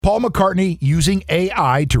Paul McCartney, using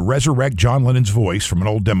AI to resurrect John Lennon's voice from an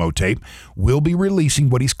old demo tape, will be releasing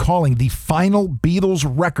what he's calling the final Beatles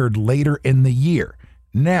record later in the year.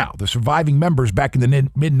 Now, the surviving members back in the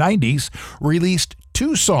mid-90s released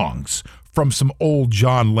 2 songs from some old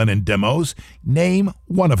John Lennon demos. Name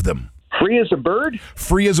one of them. Free as a Bird?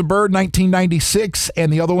 Free as a Bird, 1996,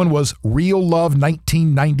 and the other one was Real Love,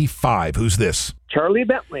 1995. Who's this? Charlie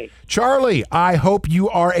Bentley. Charlie, I hope you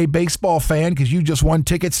are a baseball fan because you just won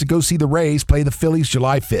tickets to go see the Rays play the Phillies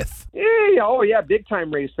July 5th. Oh, yeah,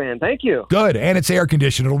 big-time Rays fan. Thank you. Good, and it's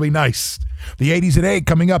air-conditioned. It'll be nice. The 80s at 8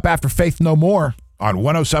 coming up after Faith No More on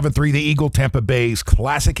 107.3 The Eagle, Tampa Bay's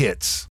Classic Hits.